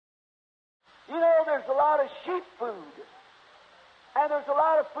of sheep food. And there's a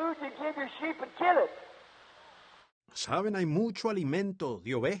lot of food you give your sheep and kill it. Saben, hay mucho alimento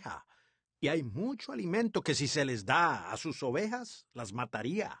de oveja. Y hay mucho alimento que si se les da a sus ovejas, las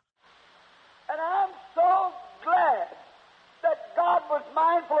mataría. And I'm so glad that God was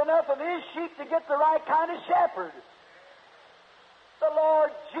mindful enough of His sheep to get the right kind of shepherd. The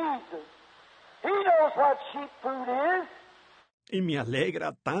Lord Jesus. He knows what sheep food is. Y me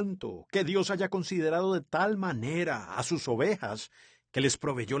alegra tanto que Dios haya considerado de tal manera a sus ovejas que les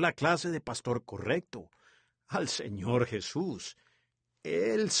proveyó la clase de pastor correcto, al Señor Jesús.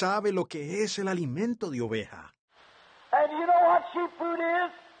 Él sabe lo que es el alimento de oveja. And you know what sheep food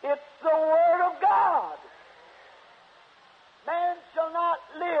is? It's the Word of God. Man shall not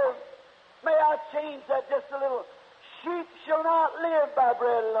live. May I change that just a little? Sheep shall not live by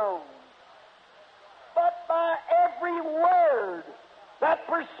bread alone, but by every word that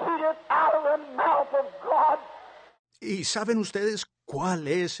proceedeth out of the mouth of God. ¿Y saben ustedes cuál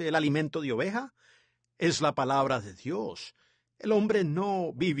es el alimento de oveja? Es la palabra de Dios. El hombre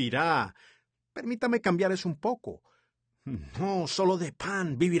no vivirá. Permítame cambiar eso un poco. No solo de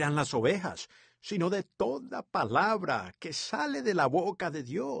pan vivirán las ovejas, sino de toda palabra que sale de la boca de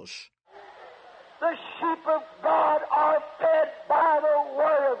Dios. The sheep of God are fed by the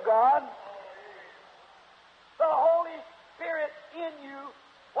Word of God. The Holy Spirit in you,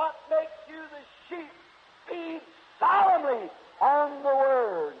 what makes you the sheep, feeds solemnly on the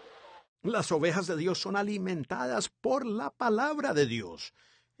Word. Las ovejas de Dios son alimentadas por la palabra de Dios.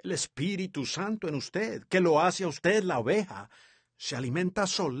 El Espíritu Santo en usted, que lo hace a usted la oveja, se alimenta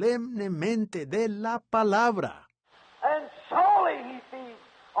solemnemente de la palabra. And solely He feeds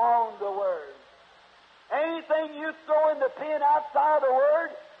on the Word. Anything you throw in the pen outside the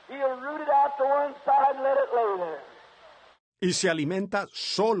Word, He'll root it out to one side and let it lay there. Y se alimenta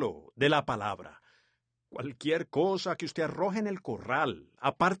solo de la palabra. Cualquier cosa que usted arroje en el corral,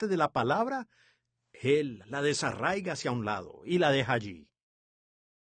 aparte de la palabra, Él la desarraiga hacia un lado y la deja allí.